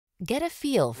Get a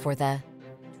feel for the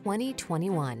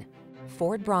 2021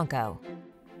 Ford Bronco.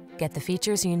 Get the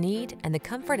features you need and the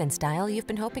comfort and style you've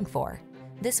been hoping for.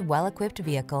 This well-equipped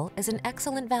vehicle is an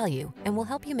excellent value and will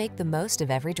help you make the most of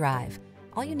every drive.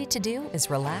 All you need to do is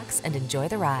relax and enjoy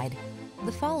the ride.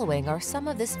 The following are some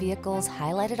of this vehicle's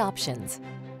highlighted options: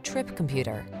 trip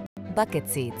computer, bucket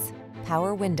seats,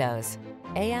 power windows,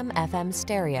 AM/FM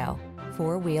stereo,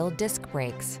 four-wheel disc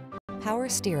brakes, power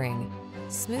steering.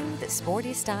 Smooth,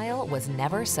 sporty style was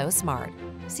never so smart.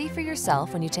 See for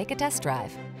yourself when you take a test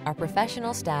drive. Our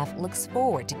professional staff looks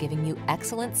forward to giving you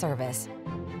excellent service.